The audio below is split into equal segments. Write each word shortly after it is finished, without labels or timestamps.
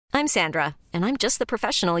I'm Sandra, and I'm just the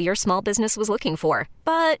professional your small business was looking for.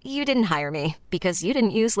 But you didn't hire me because you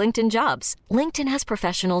didn't use LinkedIn Jobs. LinkedIn has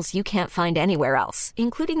professionals you can't find anywhere else,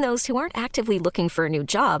 including those who aren't actively looking for a new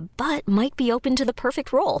job, but might be open to the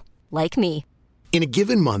perfect role, like me. In a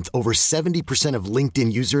given month, over 70% of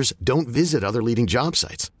LinkedIn users don't visit other leading job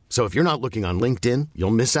sites. So if you're not looking on LinkedIn,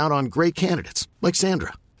 you'll miss out on great candidates like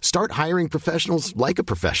Sandra. Start hiring professionals like a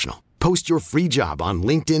professional. Post your free job on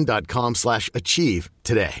linkedin.com/achieve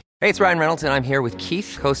today. Hey, it's Ryan Reynolds, and I'm here with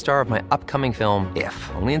Keith, co-star of my upcoming film, If,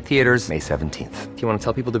 only in theaters May 17th. Do you want to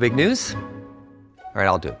tell people the big news? All right,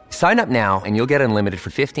 I'll do it. Sign up now and you'll get unlimited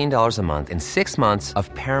for $15 a month and 6 months of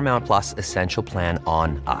Paramount Plus Essential Plan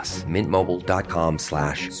on us.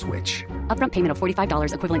 MintMobile.com/switch. Upfront payment of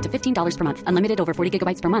 $45 equivalent to $15 per month. Unlimited over 40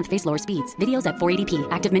 gigabytes per month. Face lower speeds. Videos at 480p.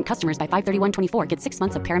 Active Mint customers by 531.24 get 6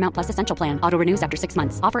 months of Paramount Plus Essential Plan. Auto renews after 6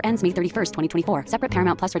 months. Offer ends May 31st, 2024. Separate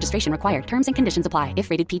Paramount Plus registration required. Terms and conditions apply if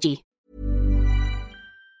rated PG.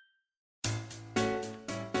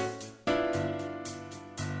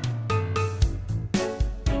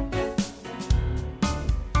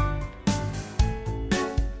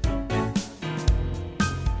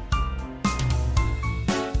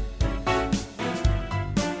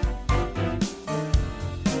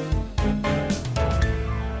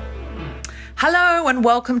 Hello and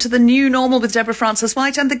welcome to The New Normal with Deborah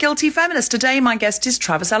Frances-White and The Guilty Feminist. Today my guest is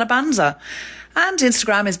Travis Alabanza and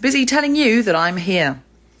Instagram is busy telling you that I'm here.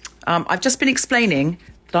 I've just been explaining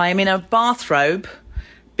that I am in a bathrobe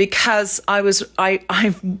because I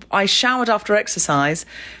showered after exercise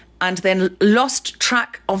and then lost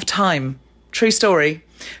track of time. True story.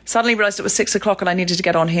 Suddenly realised it was 6 o'clock and I needed to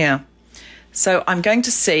get on here. So I'm going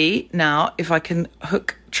to see now if I can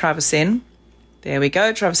hook Travis in. There we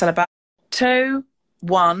go, Travis Alabanza. 2,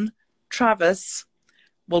 1, Travis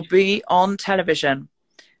will be on television.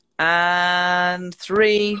 And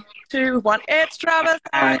 3, 2, 1, it's Travis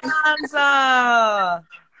Alabanza.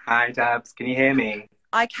 Hi, Dabs. Can you hear me?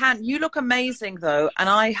 I can. You look amazing, though, and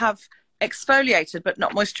I have exfoliated but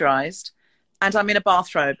not moisturised, and I'm in a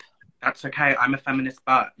bathrobe. That's okay. I'm a feminist,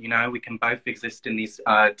 but, you know, we can both exist in these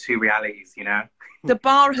two realities, you know? The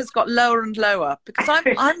bar has got lower and lower because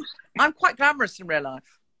I'm quite glamorous in real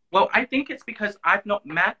life. Well, I think it's because I've not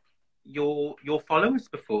met your followers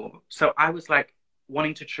before. So I was like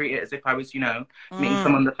wanting to treat it as if I was, you know, meeting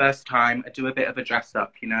someone the first time. I do a bit of a dress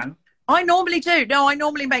up, you know? I normally do. No, I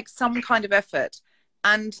normally make some kind of effort.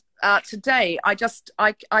 And today I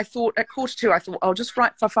thought at 2:45, I thought I'll just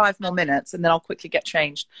write for 5 more minutes and then I'll quickly get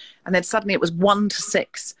changed. And then suddenly it was 1 to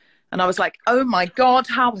 6. And I was like, oh my God,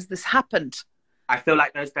 how has this happened? I feel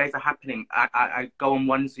like those days are happening. I go on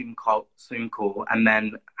one Zoom call, and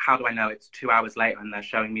then how do I know it's 2 hours later and they're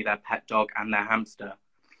showing me their pet dog and their hamster?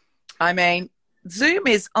 I mean, Zoom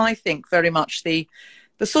is, I think, very much the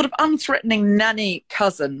sort of unthreatening nanny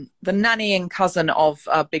cousin, the nannying cousin of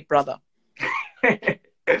Big Brother.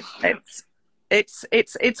 It's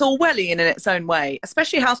Orwellian in its own way,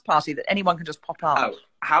 especially House Party that anyone can just pop up. Oh,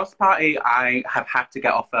 House Party I have had to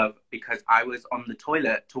get off of because I was on the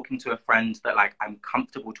toilet talking to a friend that like I'm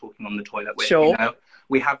comfortable talking on the toilet with. Sure. You know?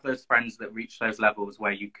 We have those friends that reach those levels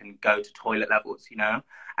where you can go to toilet levels, you know?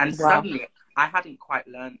 And suddenly I hadn't quite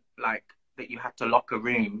learned like that you have to lock a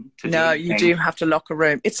room to do anything. You do have to lock a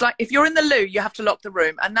room. It's like if you're in the loo, you have to lock the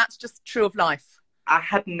room, and that's just true of life. I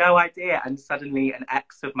had no idea, and suddenly an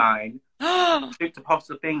ex of mine took the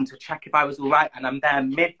possible thing to check if I was all right, and I'm there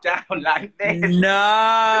mid-down like this.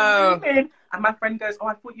 No! And my friend goes, oh,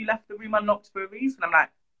 I thought you left the room unlocked for a reason. I'm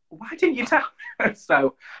like, why didn't you tell me?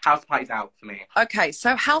 So House Party's out for me. Okay,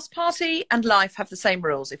 so House Party and life have the same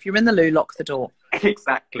rules. If you're in the loo, lock the door.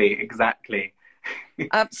 Exactly.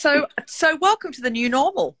 So welcome to the new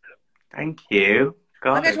normal. Thank you.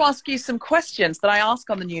 I'm going to ask you some questions that I ask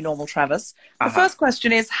on the new normal, Travis. The first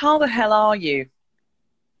question is, how the hell are you?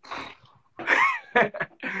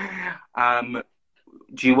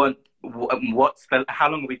 Do you want how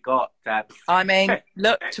long have we got, Deb? I mean,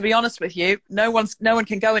 look, to be honest with you, no one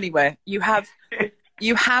can go anywhere. You have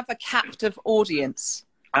a captive audience.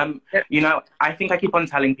 You know, I think I keep on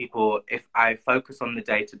telling people if I focus on the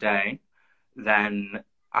day-to-day, then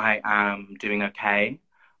I am doing okay.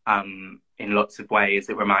 In lots of ways,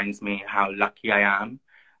 it reminds me how lucky I am.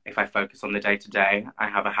 If I focus on the day-to-day, I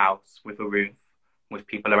have a house with a roof, with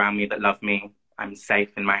people around me that love me. I'm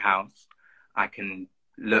safe in my house. I can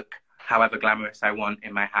look however glamorous I want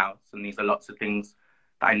in my house. And these are lots of things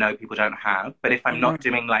that I know people don't have. But if I'm not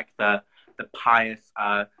doing like the pious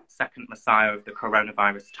second messiah of the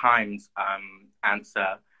coronavirus times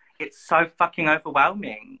answer, it's so fucking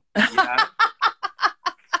overwhelming. You know?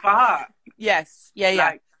 Fuck. Yes. Yeah.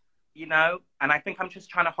 Like, you know, and I think I'm just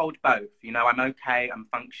trying to hold both. You know, I'm okay, I'm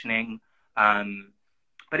functioning,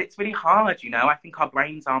 but it's really hard. You know, I think our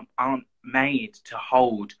brains aren't made to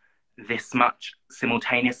hold this much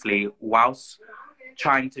simultaneously whilst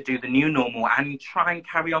trying to do the new normal and try and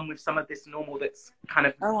carry on with some of this normal that's kind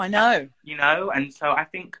of, oh, I know, you know. And so I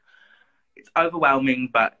think it's overwhelming,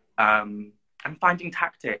 but I'm finding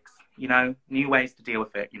tactics, you know, new ways to deal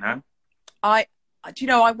with it, you know. I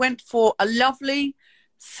went for a lovely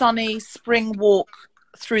sunny spring walk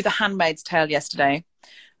through the Handmaid's Tale yesterday.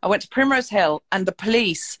 I went to Primrose Hill, and the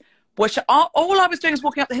police, which all I was doing was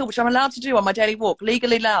walking up the hill, which I'm allowed to do on my daily walk,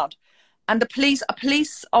 legally allowed. And a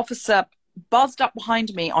police officer buzzed up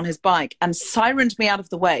behind me on his bike and sirened me out of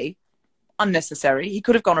the way. Unnecessary. He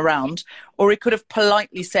could have gone around, or he could have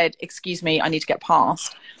politely said, "Excuse me, I need to get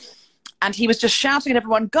past." And he was just shouting at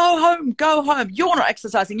everyone, "Go home, go home. You're not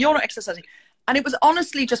exercising. You're not exercising." And it was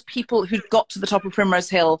honestly just people who got to the top of Primrose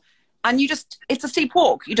Hill, and it's a steep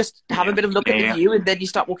walk. You just have a bit of look at the view, and then you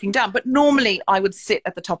start walking down. But normally I would sit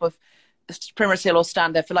at the top of Primrose Hill or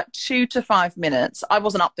stand there for like 2 to 5 minutes. I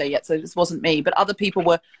wasn't up there yet, so this wasn't me, but other people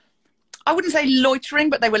were, I wouldn't say loitering,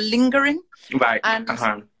 but they were lingering. Right. And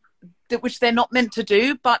which they're not meant to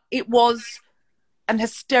do, but it was an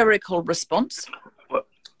hysterical response.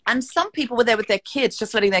 And some people were there with their kids,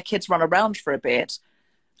 just letting their kids run around for a bit.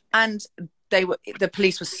 And the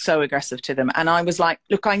police was so aggressive to them. And I was like,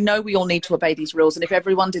 look, I know we all need to obey these rules. And if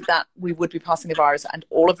everyone did that, we would be passing the virus and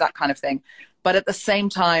all of that kind of thing. But at the same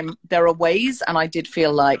time, there are ways. And I did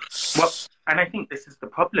feel like... Well, and I think this is the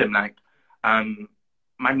problem. Like,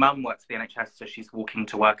 my mum works at the NHS, so she's walking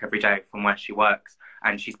to work every day from where she works.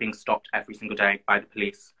 And she's being stopped every single day by the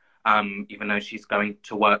police, even though she's going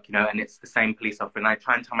to work, you know, and it's the same police officer. And I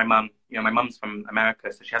try and tell my mum, you know, my mum's from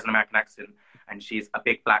America, so she has an American accent, and she's a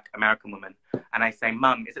big black American woman. And I say,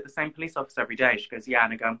 "Mum, is it the same police officer every day?" She goes, "Yeah."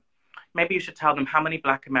 And I go, "Maybe you should tell them how many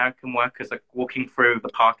black American workers are walking through the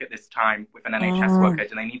park at this time with an NHS worker.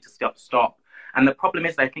 Do they need to stop? And the problem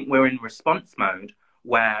is, I think we're in response mode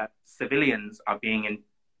where civilians are being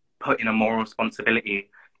put in a moral responsibility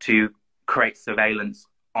to create surveillance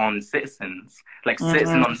on citizens, like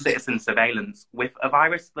citizen on citizen surveillance with a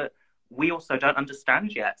virus that we also don't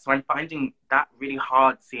understand yet. So I'm finding that really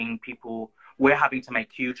hard, seeing people, we're having to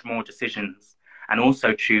make huge moral decisions and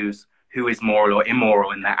also choose who is moral or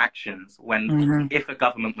immoral in their actions, when if a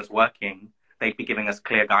government was working, they'd be giving us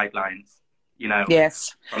clear guidelines, you know,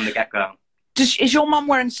 yes, from the get-go. Is your mum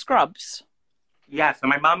wearing scrubs? Yeah, so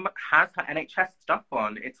my mum has her NHS stuff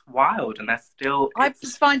on. It's wild, and they're still... I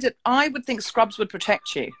just find it... I would think scrubs would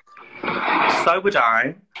protect you. So would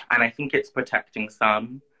I, and I think it's protecting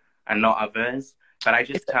some and not others. But I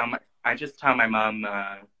just tell my mum,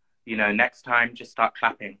 you know, next time just start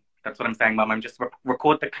clapping. That's what I'm saying, Mum. I'm just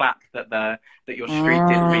record the clap that your street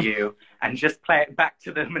did for you, and just play it back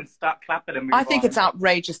to them and start clapping and move I think on. It's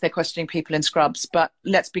outrageous they're questioning people in scrubs, but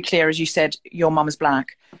let's be clear, as you said, your mum is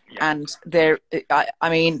black, and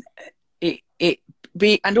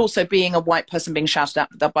and also being a white person being shouted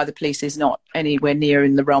at by the police is not anywhere near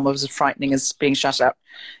in the realm of as frightening as being shouted at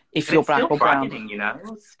if you're black or brown. You know,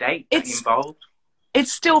 state involved.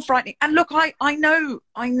 It's still frightening. And look, I know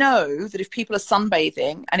that if people are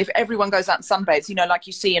sunbathing and if everyone goes out and sunbathes, you know, like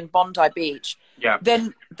you see in Bondi Beach,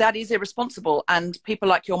 then that is irresponsible. And people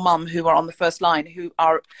like your mum, who are on the first line, who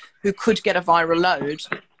could get a viral load,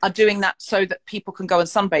 are doing that so that people can go and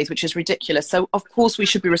sunbathe, which is ridiculous. So of course we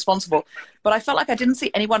should be responsible. But I felt like I didn't see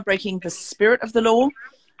anyone breaking the spirit of the law.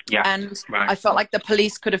 Yeah. And I felt like the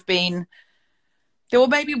police could have been... There were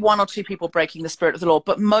maybe 1 or 2 people breaking the spirit of the law,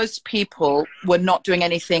 but most people were not doing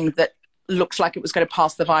anything that looked like it was going to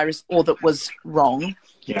pass the virus or that was wrong.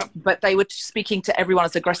 Yeah. But they were speaking to everyone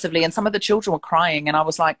as aggressively, and some of the children were crying. And I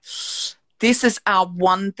was like, this was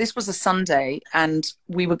a Sunday, and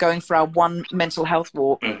we were going for our one mental health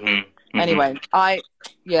walk. Anyway,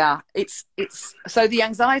 it's so the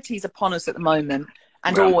anxiety is upon us at the moment,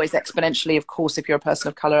 and always exponentially, of course, if you're a person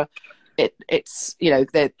of colour. It's you know,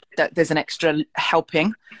 there's an extra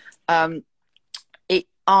helping. They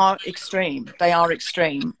are extreme,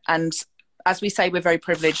 and as we say, we're very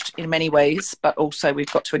privileged in many ways, but also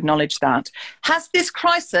we've got to acknowledge that. Has this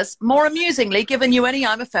crisis, more amusingly, given you any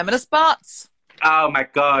I'm a feminist butts? Oh my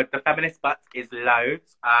God, the feminist butts is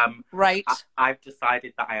loads. Right. I've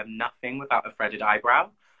decided that I am nothing without a threaded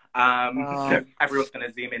eyebrow. So everyone's going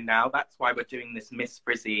to zoom in now. That's why we're doing this Miss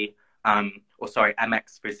Frizzy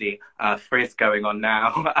MX Frizzy frizz going on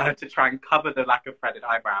now to try and cover the lack of threaded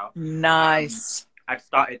eyebrow. Nice. I've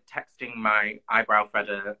started texting my eyebrow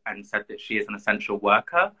threader and said that she is an essential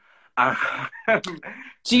worker.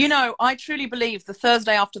 Do you know, I truly believe the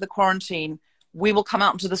Thursday after the quarantine we will come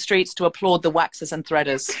out into the streets to applaud the waxers and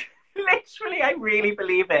threaders. Literally, I really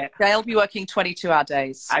believe it. They'll be working 22-hour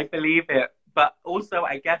days. I believe it. But also,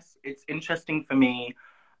 I guess it's interesting for me.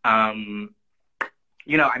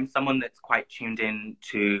 You know, I'm someone that's quite tuned in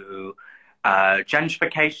to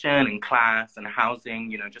gentrification and class and housing,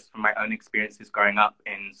 you know, just from my own experiences growing up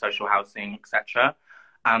in social housing, etc.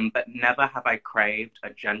 But never have I craved a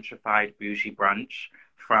gentrified bougie brunch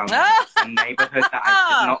from a neighborhood that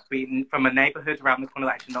I should not be, from a neighborhood around the corner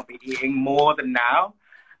that I should not be eating more than now.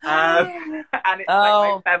 And it's like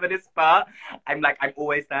my feminist part. I'm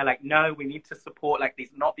always there, like, no, we need to support like these,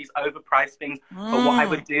 not these overpriced things, but what I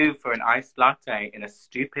would do for an iced latte in a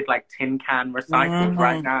stupid like tin can recycled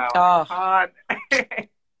right now. I can't.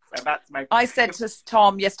 So that's my. I said to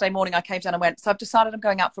Tom yesterday morning, I came down and went, so I've decided I'm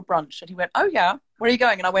going out for brunch, and he went, oh yeah, where are you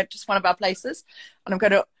going? And I went, just one of our places, and I'm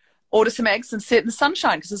going to order some eggs and sit in the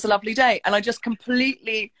sunshine because it's a lovely day. And I just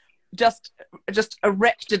completely just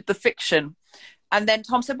erected the fiction. And then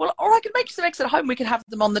Tom said, well, or I could make you some eggs at home. We could have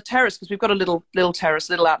them on the terrace because we've got a little terrace,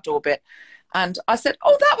 little outdoor bit. And I said,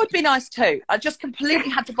 oh, that would be nice too. I just completely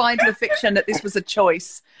had to buy into the fiction that this was a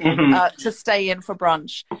choice to stay in for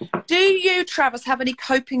brunch. Do you, Travis, have any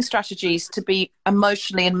coping strategies to be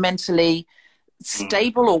emotionally and mentally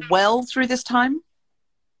stable or well through this time?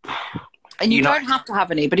 And you don't have to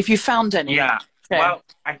have any, but if you found any. Yeah. Well,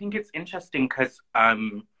 I think it's interesting because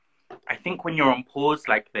I think when you're on pause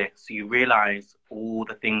like this, you realize all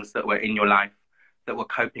the things that were in your life that were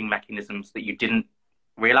coping mechanisms that you didn't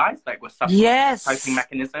realize, like were coping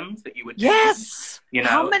mechanisms that you would do. You know?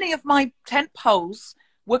 How many of my tent poles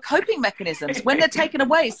were coping mechanisms? When they're taken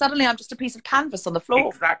away, suddenly I'm just a piece of canvas on the floor.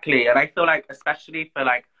 Exactly. And I feel like, especially for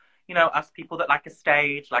like, you know, us people that like a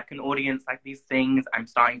stage, like an audience, like these things, I'm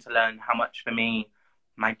starting to learn how much for me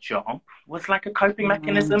my job was like a coping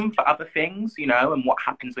mechanism for other things, you know, and what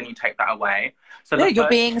happens when you take that away. So yeah, you're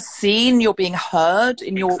being seen, you're being heard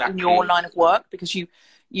in your line of work because you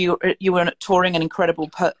were touring an incredible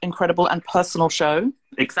and personal show.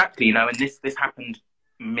 Exactly, you know, and this happened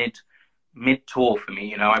mid tour for me.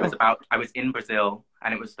 You know, I was in Brazil,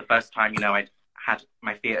 and it was the first time, you know, I'd had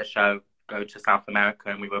my theatre show go to South America,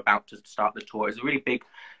 and we were about to start the tour. It was a really big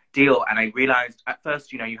deal, and I realized at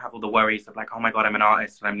first, you know, you have all the worries of like, oh my god, I'm an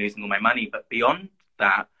artist and I'm losing all my money, but beyond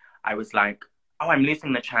that, I was like, oh, I'm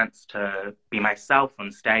losing the chance to be myself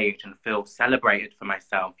on stage and feel celebrated for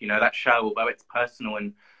myself. You know, that show, although it's personal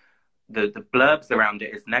and the blurbs around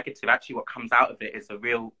it is negative, actually what comes out of it is a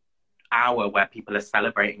real hour where people are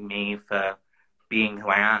celebrating me for being who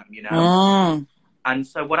I am, you know. And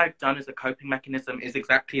so what I've done as a coping mechanism is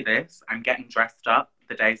exactly this. I'm getting dressed up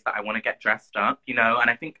the days that I want to get dressed up, you know, and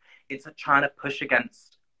I think it's trying to push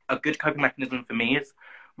against a good coping mechanism for me is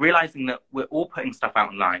realizing that we're all putting stuff out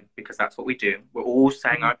online because that's what we do. We're all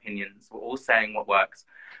saying our opinions. We're all saying what works.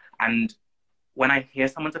 And when I hear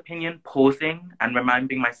someone's opinion, pausing and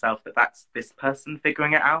reminding myself that that's this person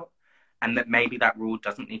figuring it out and that maybe that rule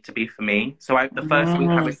doesn't need to be for me. So the first week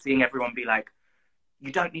I was seeing everyone be like,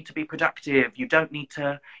 you don't need to be productive. You don't need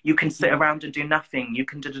to, you can sit around and do nothing. You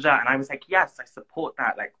can da-da-da. And I was like, yes, I support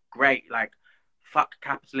that. Like, great. Like, fuck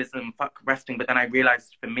capitalism, fuck resting. But then I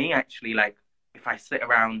realized for me, actually, like, if I sit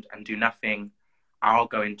around and do nothing, I'll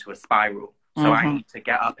go into a spiral. So I need to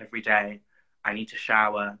get up every day. I need to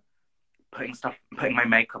shower, putting my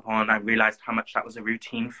makeup on. I realized how much that was a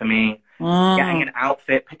routine for me. Getting an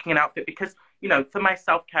outfit, picking an outfit, because, you know, for my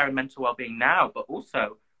self-care and mental well-being now, but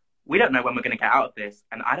also, we don't know when we're going to get out of this,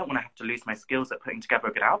 and I don't want to have to lose my skills at putting together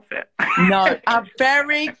a good outfit. No, a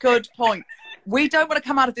very good point. We don't want to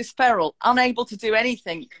come out of this feral unable to do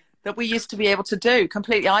anything that we used to be able to do,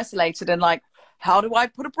 completely isolated and like, how do I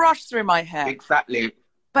put a brush through my hair? Exactly.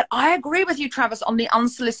 But I agree with you, Travis, on the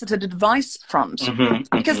unsolicited advice front,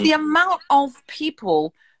 because the amount of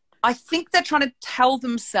people, I think they're trying to tell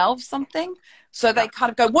themselves something. So they kind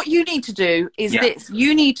of go, what you need to do is this.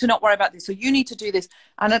 You need to not worry about this, or you need to do this.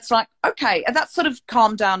 And it's like, okay, and that's sort of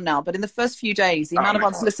calmed down now. But in the first few days, the amount of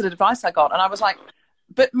unsolicited advice I got, and I was like,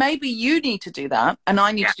 but maybe you need to do that, and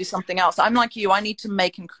I need to do something else. I'm like you. I need to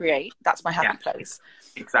make and create. That's my happy place.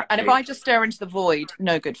 Exactly. And if I just stare into the void,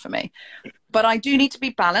 no good for me. But I do need to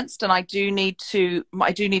be balanced, and I do need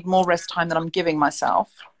more rest time than I'm giving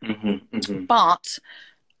myself. But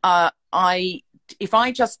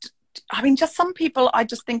just some people, I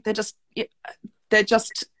just think they're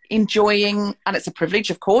just enjoying, and it's a privilege,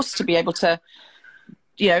 of course, to be able to,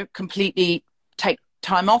 you know, completely take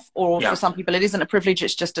time off, or for some people it isn't a privilege,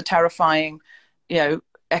 it's just a terrifying, you know,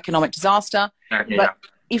 economic disaster. But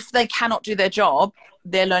if they cannot do their job,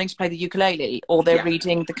 they're learning to play the ukulele, or they're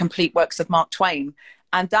reading the complete works of Mark Twain.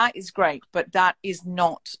 And that is great, but that is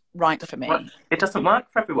not right for me. Well, it doesn't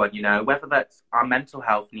work for everyone, you know, whether that's our mental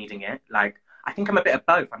health needing it. Like, I think I'm a bit of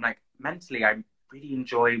both. I'm like, mentally, I really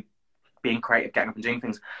enjoy being creative, getting up and doing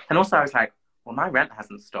things. And also I was like, well, my rent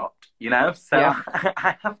hasn't stopped, you know? So yeah.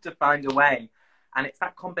 I have to find a way. And it's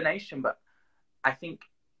that combination. But I think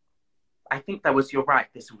there was, you're right,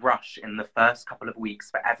 this rush in the first couple of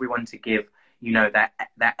weeks for everyone to give, you know,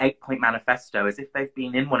 their 8-point manifesto as if they've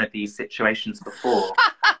been in one of these situations before,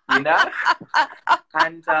 you know?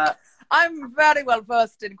 And I'm very well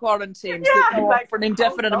versed in quarantines that go on for an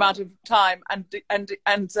indefinite amount of time and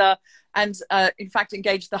in fact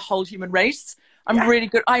engage the whole human race. I'm really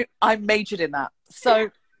good. I majored in that.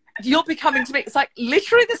 So you'll be coming to me. It's like,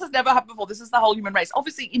 literally, this has never happened before. This is the whole human race.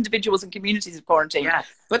 Obviously, individuals and communities have quarantined. Yes.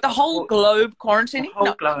 But the whole globe quarantining? The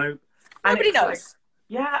whole globe. Nobody knows. Like,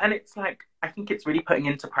 yeah, and it's like, I think it's really putting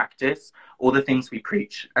into practice all the things we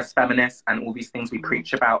preach as feminists and all these things we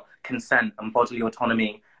preach about consent and bodily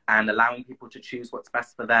autonomy and allowing people to choose what's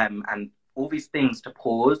best for them and all these things to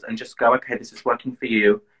pause and just go, okay, this is working for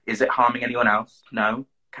you. Is it harming anyone else? No.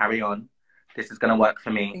 Carry on. This is going to work for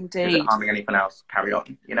me. Indeed. Is it harming anyone else? Carry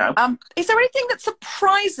on, you know? Is there anything that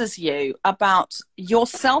surprises you about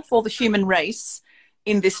yourself or the human race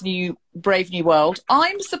in this brave new world?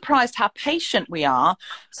 I'm surprised how patient we are.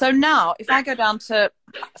 So now, if I go down to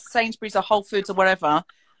Sainsbury's or Whole Foods or wherever,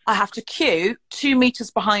 I have to queue 2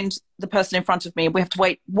 meters behind the person in front of me. We have to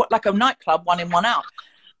wait, like a nightclub, 1 in, 1 out.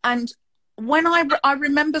 And when I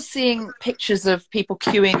remember seeing pictures of people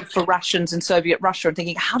queuing for rations in Soviet Russia and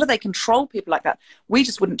thinking, how do they control people like that? We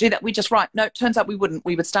just wouldn't do that. We just, no, it turns out we wouldn't.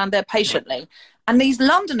 We would stand there patiently. And these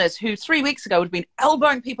Londoners who 3 weeks ago would have been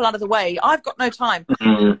elbowing people out of the way, I've got no time,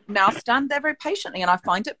 now stand there very patiently. And I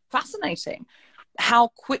find it fascinating how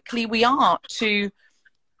quickly we are to,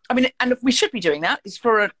 I mean, and we should be doing that. It's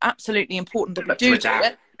for an absolutely important that we do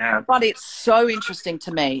it. Yeah. But it's so interesting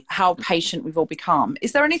to me how patient we've all become.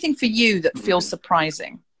 Is there anything for you that feels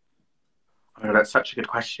surprising? Oh, that's such a good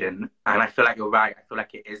question. And I feel like you're right. I feel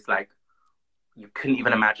like it is like, you couldn't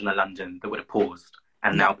even imagine a London that would have paused.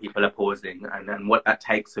 And now people are pausing. And what that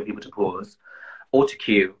takes for people to pause or to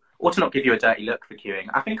queue or to not give you a dirty look for queuing.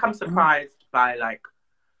 I think I'm surprised by, like,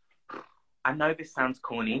 I know this sounds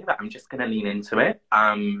corny, but I'm just going to lean into it.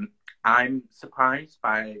 I'm surprised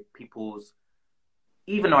by people's,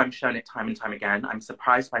 even though I'm shown it time and time again, I'm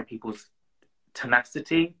surprised by people's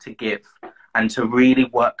tenacity to give and to really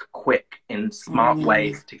work quick in smart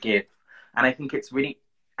ways to give. And I think it's really,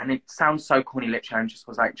 and it sounds so corny, literally, I just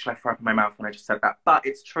was like, should I throw up in my mouth when I just said that? But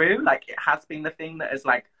it's true. Like, it has been the thing that has,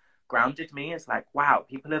 like, grounded me. It's like, wow,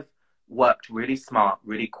 people have worked really smart,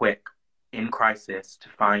 really quick in crisis to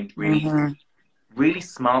find really, really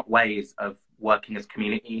smart ways of working as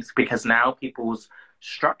communities, because now people's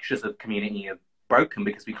structures of community have broken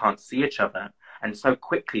because we can't see each other, and so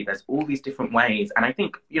quickly there's all these different ways. And I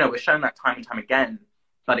think, you know, we're shown that time and time again,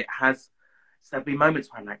 but there'll be moments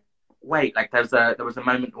where I'm like, wait, like there was a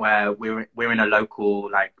moment where we're in a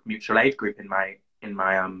local, like, mutual aid group in my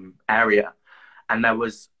area, and there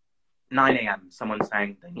was 9 a.m. someone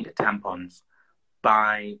saying they needed tampons.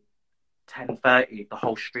 By 10:30 the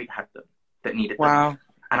whole street had them that needed them.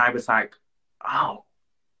 And I was like, oh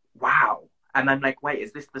wow. And I'm like, wait,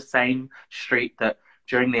 is this the same street that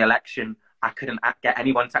during the election I couldn't get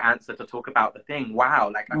anyone to answer to talk about the thing?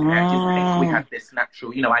 Wow. Like, okay, I just think we had this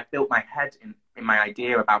natural, you know, I built my head in my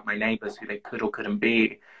idea about my neighbours, who they could or couldn't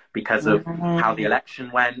be because of how the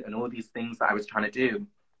election went and all these things that I was trying to do.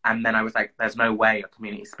 And then I was like, there's no way a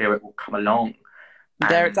community spirit will come along. And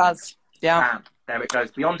there it does. Yeah. There it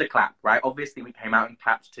goes. Beyond a clap, right? Obviously we came out and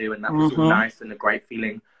clapped too, and that was all nice and a great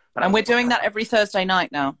feeling. But and we're doing that every Thursday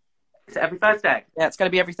night now. Is it every Thursday? Yeah, it's going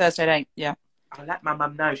to be every Thursday night. Yeah. I'll let my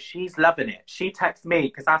mum know. She's loving it. She texts me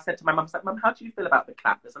because I said to my mum, Mum, how do you feel about the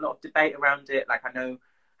clap? There's a lot of debate around it. Like, I know,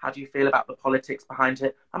 how do you feel about the politics behind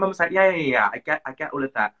it? My mum was like, yeah. I get all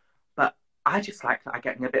of that. But I just like that I'm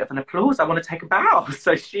getting a bit of an applause. I want to take a bow.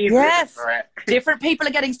 So she's living for it. Different people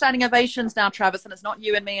are getting standing ovations now, Travis, and it's not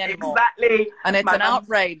you and me anymore. Exactly. And it's an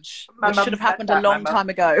outrage. It should have happened a long time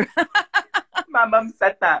ago. My mum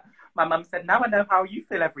said that. My mum said, now I know how you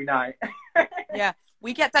feel every night. Yeah,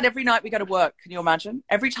 we get that every night we go to work. Can you imagine?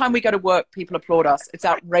 Every time we go to work, people applaud us. It's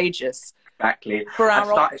outrageous. Exactly. For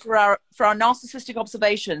our narcissistic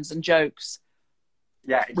observations and jokes.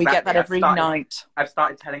 Yeah, exactly. We get that every night. I've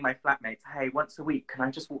started telling my flatmates, hey, once a week, can I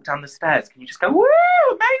just walk down the stairs? Can you just go, woo,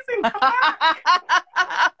 amazing, come back.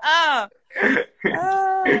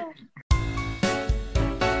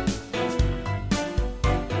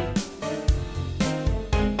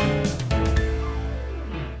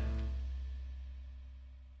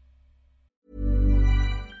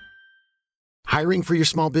 Hiring for your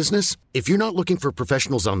small business? If you're not looking for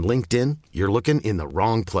professionals on LinkedIn, you're looking in the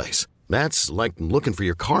wrong place. That's like looking for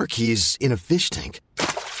your car keys in a fish tank.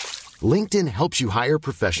 LinkedIn helps you hire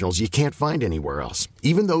professionals you can't find anywhere else,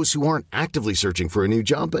 even those who aren't actively searching for a new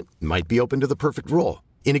job but might be open to the perfect role.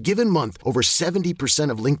 In a given month, over 70%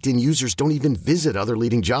 of LinkedIn users don't even visit other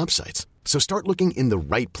leading job sites. So start looking in the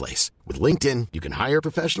right place. With LinkedIn, you can hire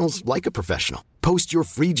professionals like a professional. Post your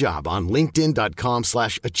free job on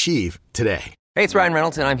linkedin.com/achieve today. Hey, it's Ryan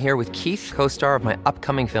Reynolds, and I'm here with Keith, co-star of my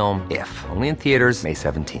upcoming film, If, only in theaters May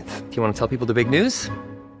 17th. Do you want to tell people the big news?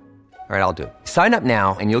 All right, I'll do it. Sign up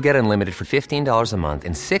now and you'll get unlimited for $15 a month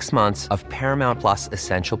and 6 months of Paramount Plus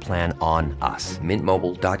Essential Plan on us.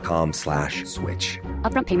 MintMobile.com/switch.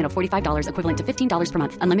 Upfront payment of $45 equivalent to $15 per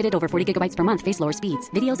month. Unlimited over 40 gigabytes per month. Face lower speeds.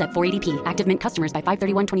 Videos at 480p. Active Mint customers by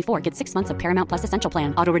 531.24 get 6 months of Paramount Plus Essential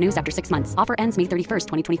Plan. Auto renews after 6 months. Offer ends May 31st,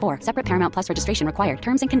 2024. Separate Paramount Plus registration required.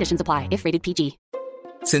 Terms and conditions apply if rated PG.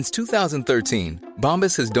 Since 2013,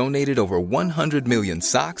 Bombas has donated over 100 million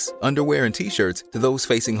socks, underwear, and T-shirts to those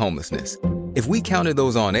facing homelessness. If we counted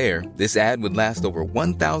those on air, this ad would last over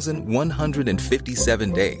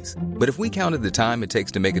 1,157 days. But if we counted the time it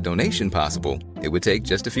takes to make a donation possible, it would take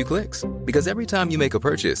just a few clicks. Because every time you make a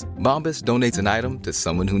purchase, Bombas donates an item to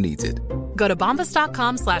someone who needs it. Go to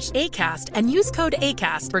bombas.com/ACAST and use code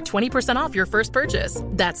ACAST for 20% off your first purchase.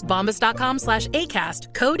 That's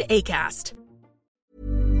bombas.com/ACAST, code ACAST.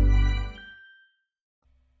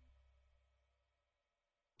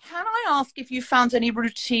 Can I ask if you found any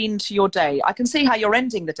routine to your day? I can see how you're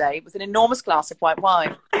ending the day with an enormous glass of white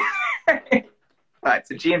wine. Right,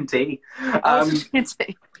 it's a G&T. It's a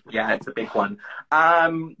G&T. Yeah, it's a big one.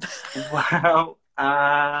 Well,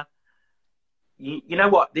 you know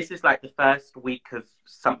what? This is like the first week of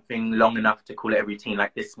something long enough to call it a routine.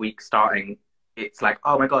 Like this week starting, it's like,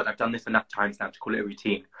 oh my God, I've done this enough times now to call it a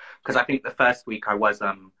routine. Because I think the first week I was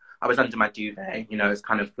under my duvet. You know, it's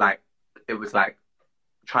kind of like, it was like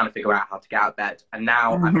trying to figure out how to get out of bed. And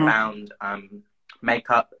now I've found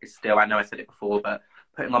makeup is still, I know I said it before, but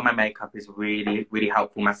putting on my makeup is really, really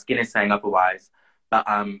helpful. My skin is saying otherwise. But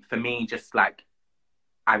for me, just like,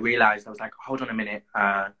 I realized, I was like, hold on a minute.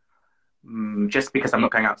 Just because I'm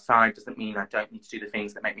not going outside doesn't mean I don't need to do the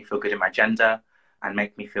things that make me feel good in my gender and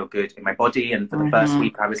make me feel good in my body. And for the first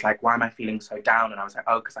week, I was like, why am I feeling so down? And I was like,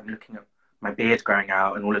 oh, because I'm looking at my beard growing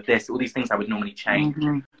out and all of this, all these things I would normally change.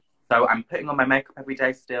 So I'm putting on my makeup every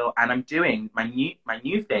day still, and I'm doing my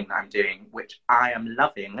new thing that I'm doing, which I am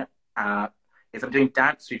loving, is I'm doing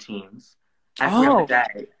dance routines every other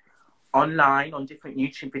day, online on different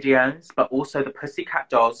YouTube videos, but also the Pussycat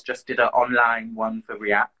Dolls just did an online one for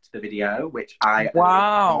React to the video, which I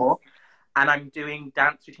adore. And I'm doing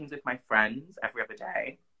dance routines with my friends every other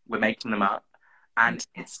day. We're making them up. And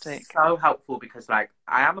it's so helpful because, like,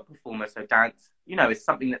 I am a performer, so dance, you know, is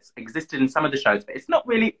something that's existed in some of the shows, but it's not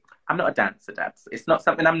really, I'm not a dancer, Debs. It's not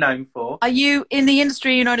something I'm known for. Are you, in the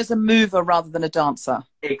industry, you're known as a mover rather than a dancer?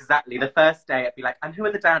 Exactly. The first day, I'd be like, and who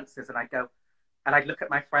are the dancers? And I'd go, and I'd look at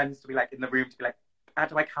my friends to be like, in the room to be like, how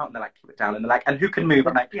do I count? And they're like, keep it down. And they're like, and who can move?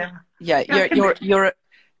 I'm like,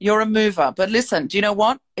 you're a mover. But listen, do you know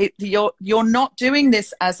what? You're not doing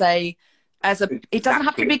this as a, it doesn't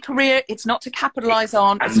have to be a career. It's not to capitalize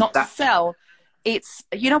on. It's not to sell. It's,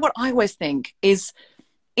 you know what I always think is,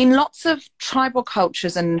 in lots of tribal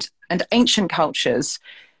cultures and ancient cultures,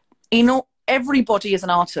 everybody is an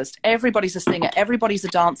artist, everybody's a singer, everybody's a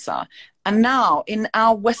dancer. And now in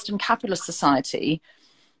our Western capitalist society,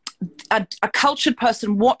 a cultured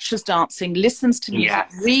person watches dancing, listens to music,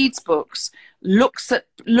 reads books, looks at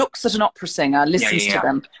an opera singer, listens to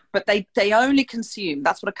them, but they only consume.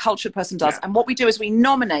 That's what a cultured person does. And what we do is we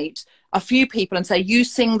nominate a few people and say, you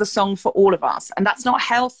sing the song for all of us. And that's not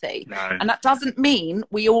healthy. No. And that doesn't mean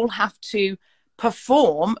we all have to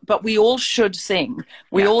perform, but we all should sing.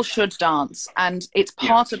 We all should dance. And it's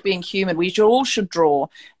part of being human. We all should draw.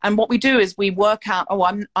 And what we do is we work out,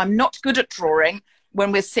 I'm not good at drawing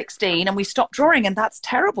when we're 16, and we stop drawing. And that's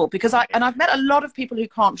terrible because I've met a lot of people who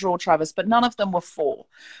can't draw, Travis, but none of them were 4.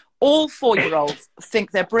 All 4-year-olds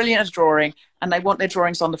think they're brilliant at drawing and they want their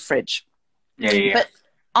drawings on the fridge. But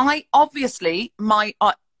I obviously, I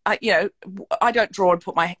don't draw and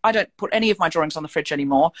I don't put any of my drawings on the fridge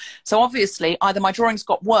anymore. So obviously either my drawings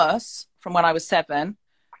got worse from when I was 7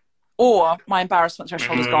 or my embarrassment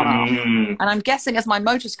threshold has gone up. And I'm guessing as my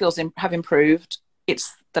motor skills have improved,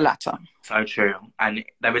 it's the latter. So true. And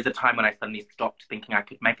there was a time when I suddenly stopped thinking I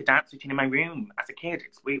could make a dance routine in my room as a kid.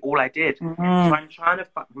 It's really all I did. So I'm trying to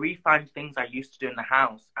re-find things I used to do in the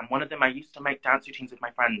house. And one of them, I used to make dance routines with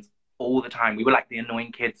my friends all the time. We were like the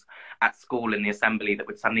annoying kids at school in the assembly that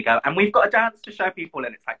would suddenly go, and we've got a dance to show people,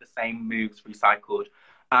 and it's like the same moves recycled.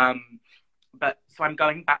 But so I'm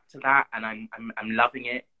going back to that, and I'm loving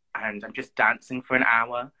it, and I'm just dancing for an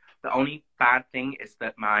hour. The only bad thing is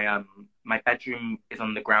that my bedroom is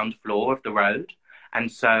on the ground floor of the road,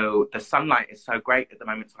 and so the sunlight is so great at the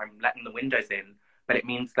moment, so I'm letting the windows in, but it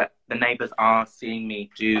means that the neighbours are seeing me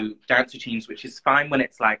do dance routines, which is fine when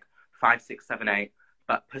it's like 5, 6, 7, 8,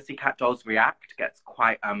 but Pussycat Dolls React gets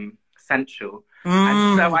quite sensual.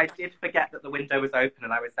 And so I did forget that the window was open,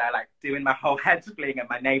 and I was there like doing my whole head fling, and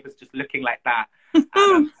my neighbours just looking like that.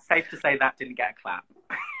 And safe to say that didn't get a clap.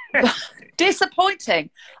 Disappointing.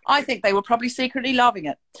 I think they were probably secretly loving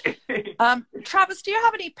it. Travis, do you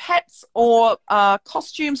have any pets or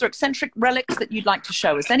costumes or eccentric relics that you'd like to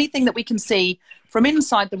show us? Anything that we can see from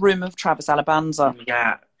inside the room of Travis Alabanza?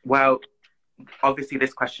 Yeah, well, obviously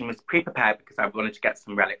this question was pre-prepared because I wanted to get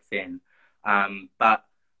some relics in. But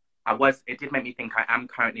it did make me think I am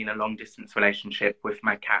currently in a long-distance relationship with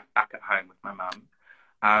my cat back at home with my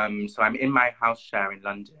mum. So I'm in my house share in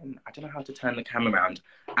London. I don't know how to turn the camera around.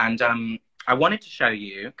 And I wanted to show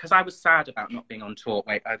you, because I was sad about not being on tour.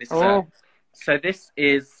 Wait, so this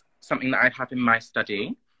is something that I have in my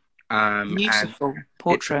study. Beautiful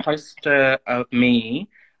portrait. It's a poster of me,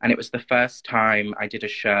 and it was the first time I did a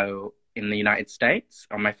show in the United States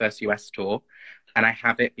on my first US tour. And I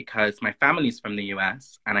have it because my family's from the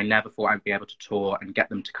US, and I never thought I'd be able to tour and get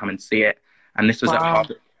them to come and see it. And this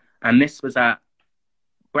was at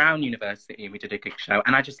Brown University. We did a gig show,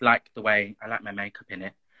 and I just liked the way I like my makeup in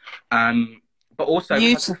it. But also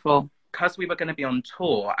beautiful, because we were going to be on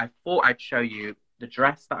tour, I thought I'd show you the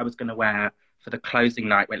dress that I was going to wear for the closing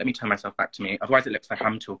night. Wait, let me turn myself back to me, otherwise it looks like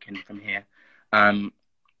I'm talking from here.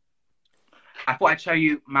 I thought I'd show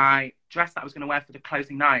you my dress that I was going to wear for the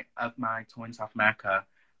closing night of my tour in South America,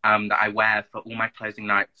 that I wear for all my closing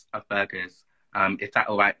nights of Burgers. Is that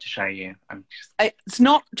all right to show you? It's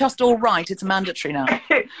not just all right, it's mandatory now.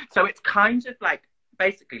 So it's kind of like,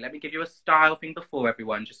 basically, let me give you a style thing before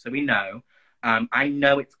everyone, just so we know. I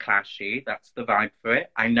know it's clashy, that's the vibe for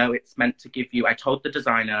it. I know it's meant to give you, I told the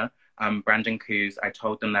designer, Brandon Coos, I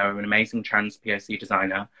told them they were an amazing trans POC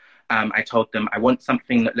designer. I told them I want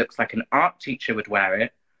something that looks like an art teacher would wear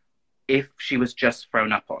it if she was just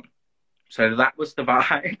thrown up on. So that was the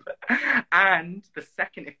vibe. And the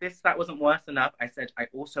second, if that wasn't worse enough, I said, I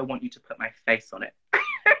also want you to put my face on it.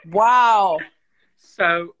 Wow.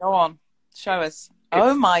 So go on, show us.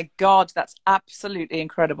 Oh my God, that's absolutely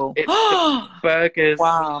incredible. It's the Burgers.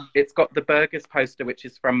 Wow. It's got the Burgers poster, which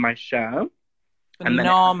is from my show.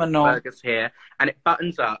 Phenomenal. And then it has Burgers here, and it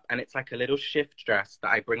buttons up, and it's like a little shift dress that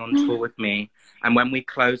I bring on tour with me. And when we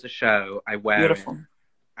close a show, I wear it.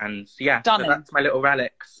 And so, yeah, so that's my little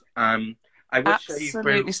relics. I would show you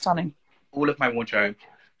through stunning all of my wardrobe,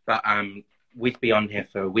 but we'd be on here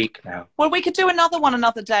for a week now. Well, we could do another one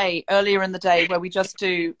another day, earlier in the day, where we just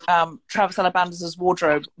do Travis Alabanza's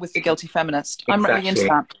wardrobe with the Guilty Feminist. Exactly. I'm really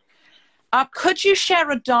into that. Could you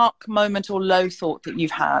share a dark moment or low thought that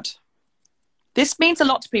you've had? This means a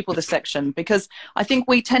lot to people, this section, because I think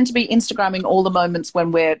we tend to be Instagramming all the moments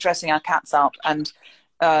when we're dressing our cats up and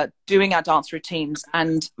doing our dance routines.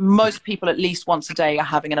 And most people, at least once a day, are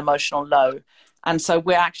having an emotional low. And so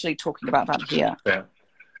we're actually talking about that here.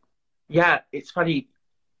 Yeah, it's funny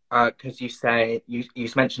because you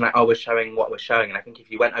mentioned like, oh, we're showing what we're showing. And I think if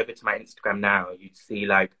you went over to my Instagram now, you'd see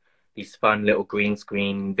like these fun little green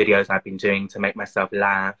screen videos I've been doing to make myself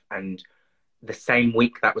laugh. And the same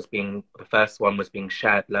week that the first one was being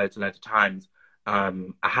shared loads and loads of times,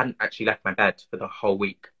 I hadn't actually left my bed for the whole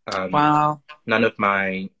week. Wow. None of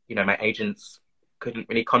my agents couldn't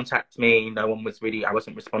really contact me. I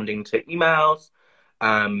wasn't responding to emails.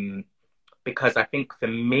 Because I think for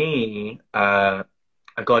me,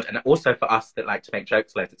 God, and also for us that like to make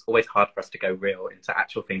jokes loads, it's always hard for us to go real into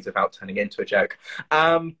actual things without turning it into a joke.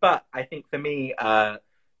 But I think for me,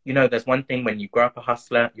 there's one thing, when you grow up a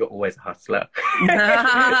hustler, you're always a hustler.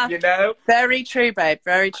 Very true, babe.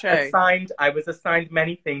 Very true. I was assigned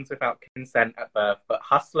many things without consent at birth, but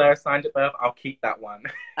hustler assigned at birth, I'll keep that one.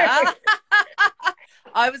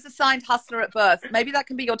 I was assigned hustler at birth. Maybe that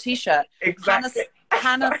can be your T-shirt. Exactly.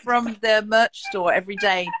 Hannah from the merch store every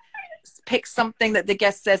day picks something that the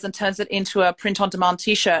guest says and turns it into a print-on-demand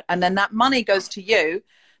T-shirt, and then that money goes to you.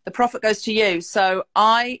 The profit goes to you. So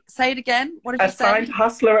I say it again. What did you say? Assigned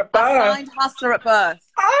hustler at birth. Assigned hustler at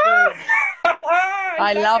birth.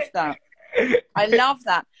 I love that. I love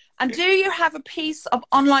that. And do you have a piece of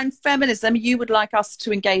online feminism you would like us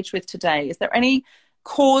to engage with today? Is there any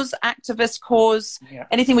cause, activist cause,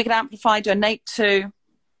 anything we can amplify, donate to?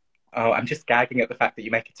 Oh, I'm just gagging at the fact that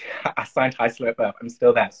you make it. I signed high slow birth. I'm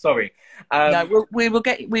still there. Sorry. No, we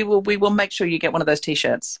will make sure you get one of those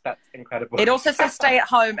T-shirts. That's incredible. It also says "Stay at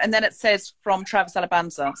Home," and then it says "From Travis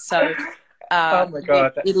Alabanza." So, oh my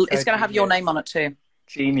God, it's going to have your name on it too.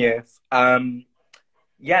 Genius.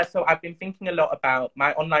 Yeah. So I've been thinking a lot about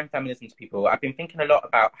my online feminism to people. I've been thinking a lot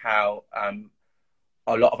about how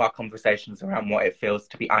a lot of our conversations around what it feels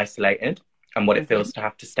to be isolated and what it feels to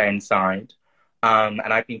have to stay inside. And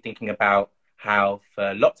I've been thinking about how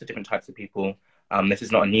for lots of different types of people, this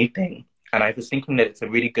is not a new thing. And I was thinking that it's a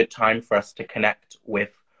really good time for us to connect with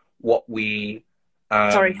what we...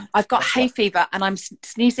 Sorry, I've got hay fever and I'm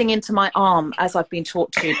sneezing into my arm as I've been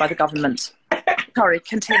talked to by the government. Sorry,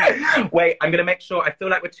 continue. Wait, I'm going to make sure. I feel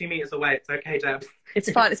like we're 2 meters away. It's okay, Deb.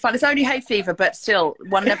 It's fine. It's fine. It's only hay fever, but still,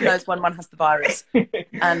 one never knows when one has the virus.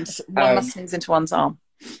 And one must sneeze into one's arm.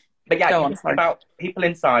 But yeah, about people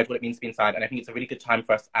inside, what it means to be inside. And I think it's a really good time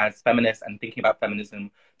for us as feminists and thinking about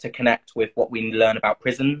feminism to connect with what we learn about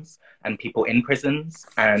prisons and people in prisons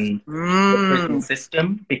and the prison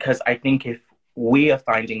system. Because I think if we are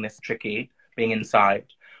finding this tricky, being inside,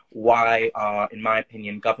 why are, in my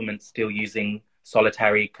opinion, governments still using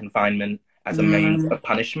solitary confinement as a means of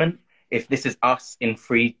punishment? If this is us in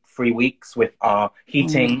free weeks with our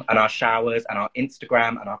heating and our showers and our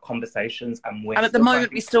Instagram and our conversations, and at the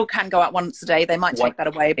moment we still can go out once a day. They might take that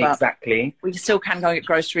away, but exactly, we still can go and get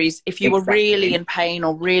groceries. If you were really in pain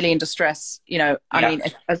or really in distress, you know, I mean,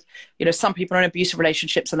 as, you know, some people are in abusive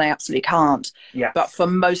relationships and they absolutely can't. Yeah. But for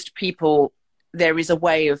most people, there is a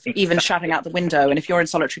way of even shouting out the window. And if you're in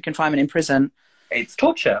solitary confinement in prison, it's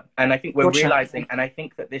torture. And I think we're realizing, and I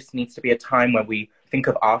think that this needs to be a time where we think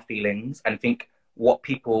of our feelings and think what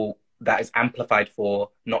people that is amplified for,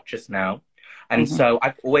 not just now. And so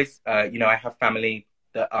I've always, you know, I have family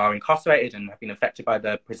that are incarcerated and have been affected by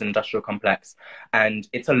the prison industrial complex. And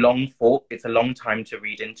it's a long fought, it's a long time to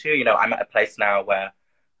read into. You know, I'm at a place now where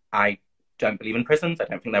I don't believe in prisons. I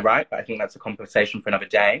don't think they're right, but I think that's a conversation for another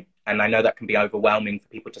day. And I know that can be overwhelming for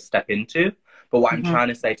people to step into. But what I'm trying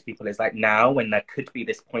to say to people is, like, now when there could be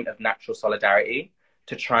this point of natural solidarity,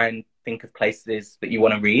 to try and think of places that you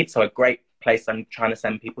want to read. So a great place I'm trying to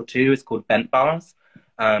send people to is called Bent Bars.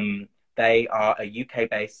 They are a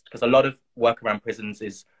UK-based, because a lot of work around prisons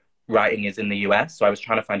is in the US. So I was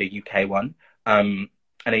trying to find a UK one. And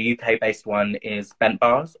a UK-based one is Bent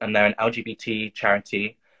Bars, and they're an LGBT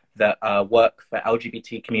charity that work for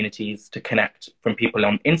LGBT communities to connect from people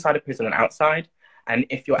on inside of prison and outside. And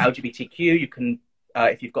if you're LGBTQ, you can,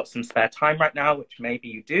 if you've got some spare time right now, which maybe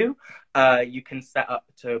you do, you can set up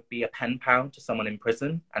to be a pen pal to someone in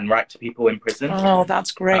prison and write to people in prison. Oh,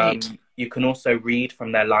 that's great. You can also read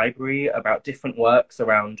from their library about different works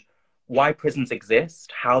around why prisons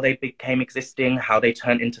exist, how they became existing, how they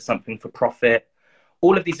turned into something for profit,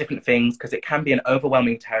 all of these different things, because it can be an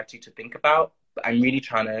overwhelming territory to think about. But I'm really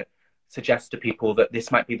trying to suggest to people that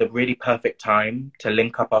this might be the really perfect time to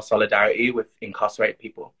link up our solidarity with incarcerated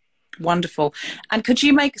people. Wonderful. And could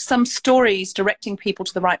you make some stories directing people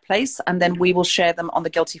to the right place, and then we will share them on The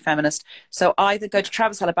Guilty Feminist? So either go to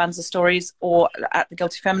Travis Alabanza stories or at The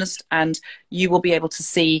Guilty Feminist, and you will be able to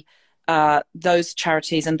see those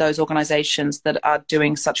charities and those organizations that are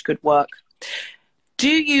doing such good work. Do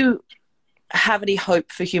you have any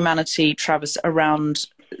hope for humanity, Travis, around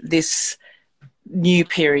this new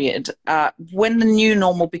period? When the new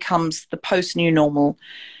normal becomes the post-new normal,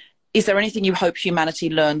 is there anything you hope humanity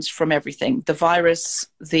learns from everything? The virus,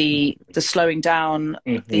 the slowing down,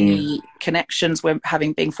 the connections we're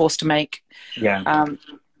being forced to make, the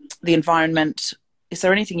environment. Is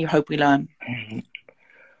there anything you hope we learn?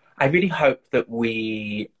 I really hope that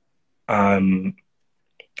we learn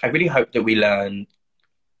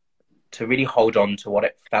to really hold on to what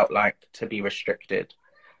it felt like to be restricted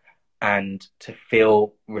and to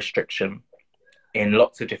feel restriction in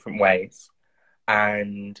lots of different ways,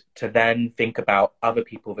 and to then think about other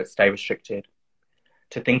people that stay restricted,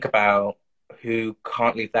 to think about who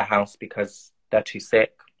can't leave their house because they're too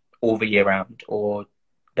sick all the year round, or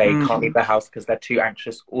they can't leave their house because they're too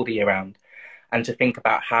anxious all the year round, and to think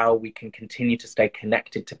about how we can continue to stay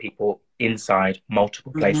connected to people inside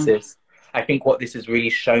multiple places. I think what this has really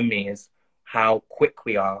shown me is how quick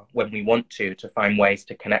we are when we want to find ways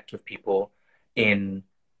to connect with people in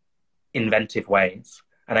inventive ways.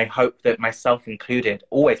 And I hope that myself included,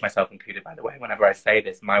 always myself included, by the way, whenever I say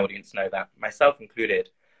this, my audience know that, myself included,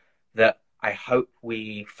 that I hope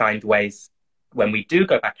we find ways when we do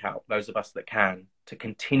go back out, those of us that can, to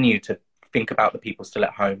continue to think about the people still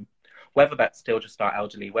at home, whether that's still just our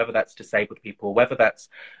elderly, whether that's disabled people, whether that's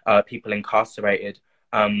people incarcerated.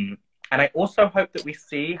 And I also hope that we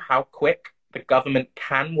see how quick the government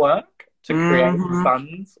can work to create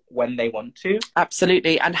funds when they want to.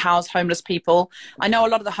 Absolutely, and house homeless people. I know a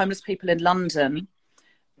lot of the homeless people in London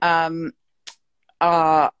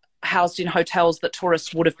are housed in hotels that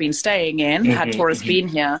tourists would have been staying in had tourists been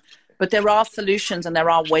here. But there are solutions and there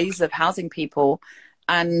are ways of housing people,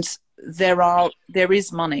 and there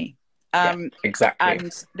is money. Exactly.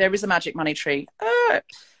 And there is a magic money tree.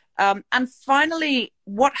 And finally,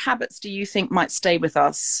 what habits do you think might stay with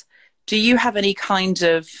us? Do you have any kind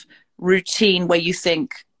of routine where you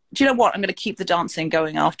think, do you know what, I'm going to keep the dancing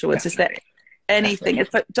going afterwards? Definitely. Is there anything? Is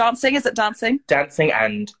it dancing? Is it dancing? Dancing,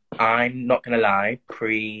 and I'm not going to lie,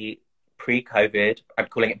 pre-COVID, I'm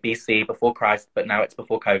calling it BC, before Christ, but now it's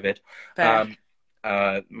before COVID.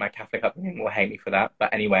 My Catholic upbringing will hate me for that,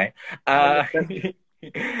 but anyway.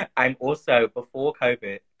 I'm also, before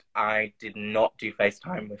COVID, I did not do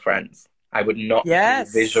FaceTime with friends. I would not do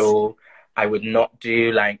visual. I would not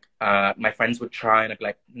do, like, my friends would try and I'd be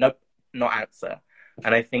like, nope, not answer.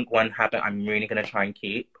 And I think one habit I'm really going to try and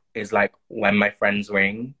keep is, like, when my friends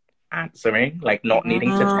ring, answering, like, not needing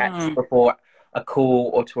to text before a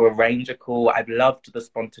call or to arrange a call. I've loved the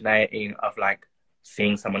spontaneity of, like,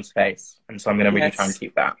 seeing someone's face. And so I'm going to really try and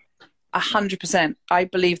keep that. 100%. I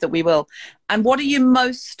believe that we will. And what are you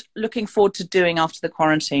most looking forward to doing after the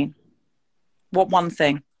quarantine? What one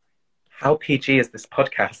thing? How PG is this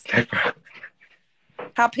podcast, Deborah?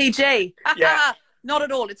 How PG? Yeah. Not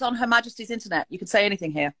at all. It's on Her Majesty's internet. You can say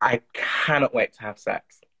anything here. I cannot wait to have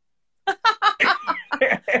sex.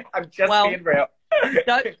 I'm just being real.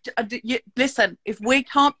 Listen, if we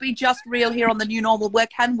can't be just real here on The New Normal, where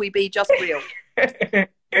can we be just real? Exactly.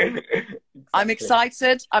 I'm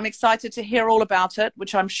excited to hear all about it,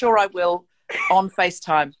 which I'm sure I will on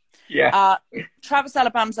FaceTime. Yeah. Travis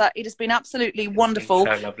Alabanza, it has been absolutely wonderful.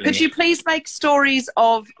 So lovely. Could you please make stories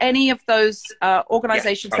of any of those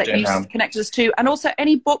organisations that you've connected us to, and also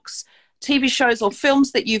any books, TV shows or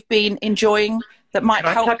films that you've been enjoying that might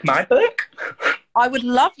help? Can I plug my book? I would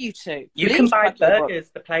love you to. You can buy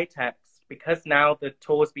Burgers, the playtext, because now the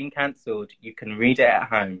tour's been cancelled. You can read it at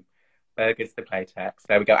home. Burgers, the playtext.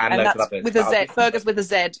 There we go. And loads of others. With a Z. Burgers with a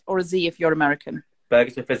Z or a Z if you're American.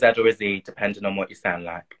 Burgers with a Z or a Z, depending on what you sound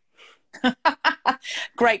like.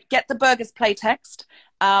 Great. Get the Burgers playtext.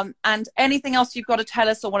 And anything else you've got to tell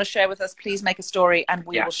us or want to share with us, please make a story and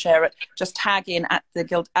we will share it. Just tag in at the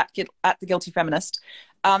Guilty Feminist.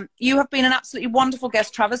 You have been an absolutely wonderful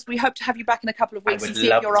guest, Travis. We hope to have you back in a couple of weeks and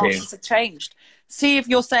see if your answers have changed. See if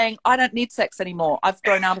you're saying, I don't need sex anymore. I've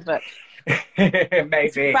grown out of it.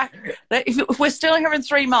 Maybe. If we're still here in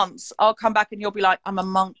 3 months, I'll come back and you'll be like, I'm a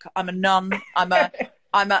monk, I'm a nun, I'm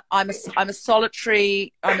a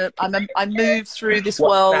solitary, I move through this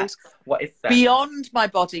world. What is that? Beyond my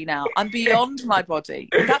body now. I'm beyond my body.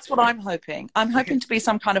 That's what I'm hoping. I'm hoping to be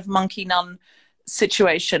some kind of monkey nun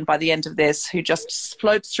situation by the end of this, who just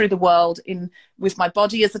floats through the world with my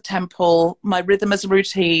body as a temple, my rhythm as a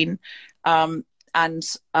routine, and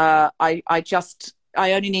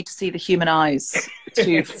I only need to see the human eyes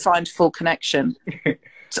to find full connection.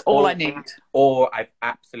 It's all I need. Or I've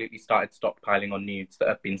absolutely started stockpiling on nudes that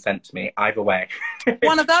have been sent to me. Either way.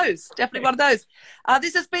 One of those. Definitely one of those.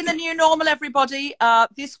 This has been The New Normal, everybody.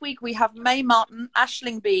 This week we have Mae Martin,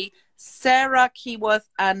 Aisling B., Sarah Keyworth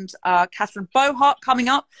and Catherine Bohart coming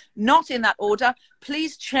up. Not in that order.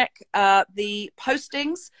 Please check the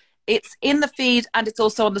postings. It's in the feed and it's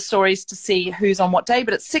also on the stories to see who's on what day,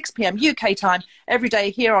 but at 6 p.m. UK time every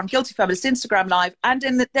day here on Guilty Feminist Instagram Live, and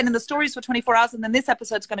then in the stories for 24 hours, and then this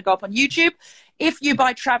episode's going to go up on YouTube. If you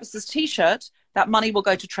buy Travis's T-shirt, that money will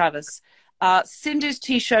go to Travis. Sindhu's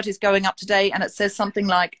T-shirt is going up today and it says something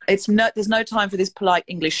like, there's no time for this polite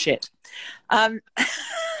English shit. I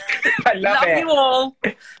love it. You all.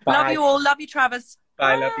 Bye. Love you all. Love you, Travis.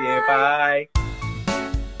 Bye. Love you. Bye.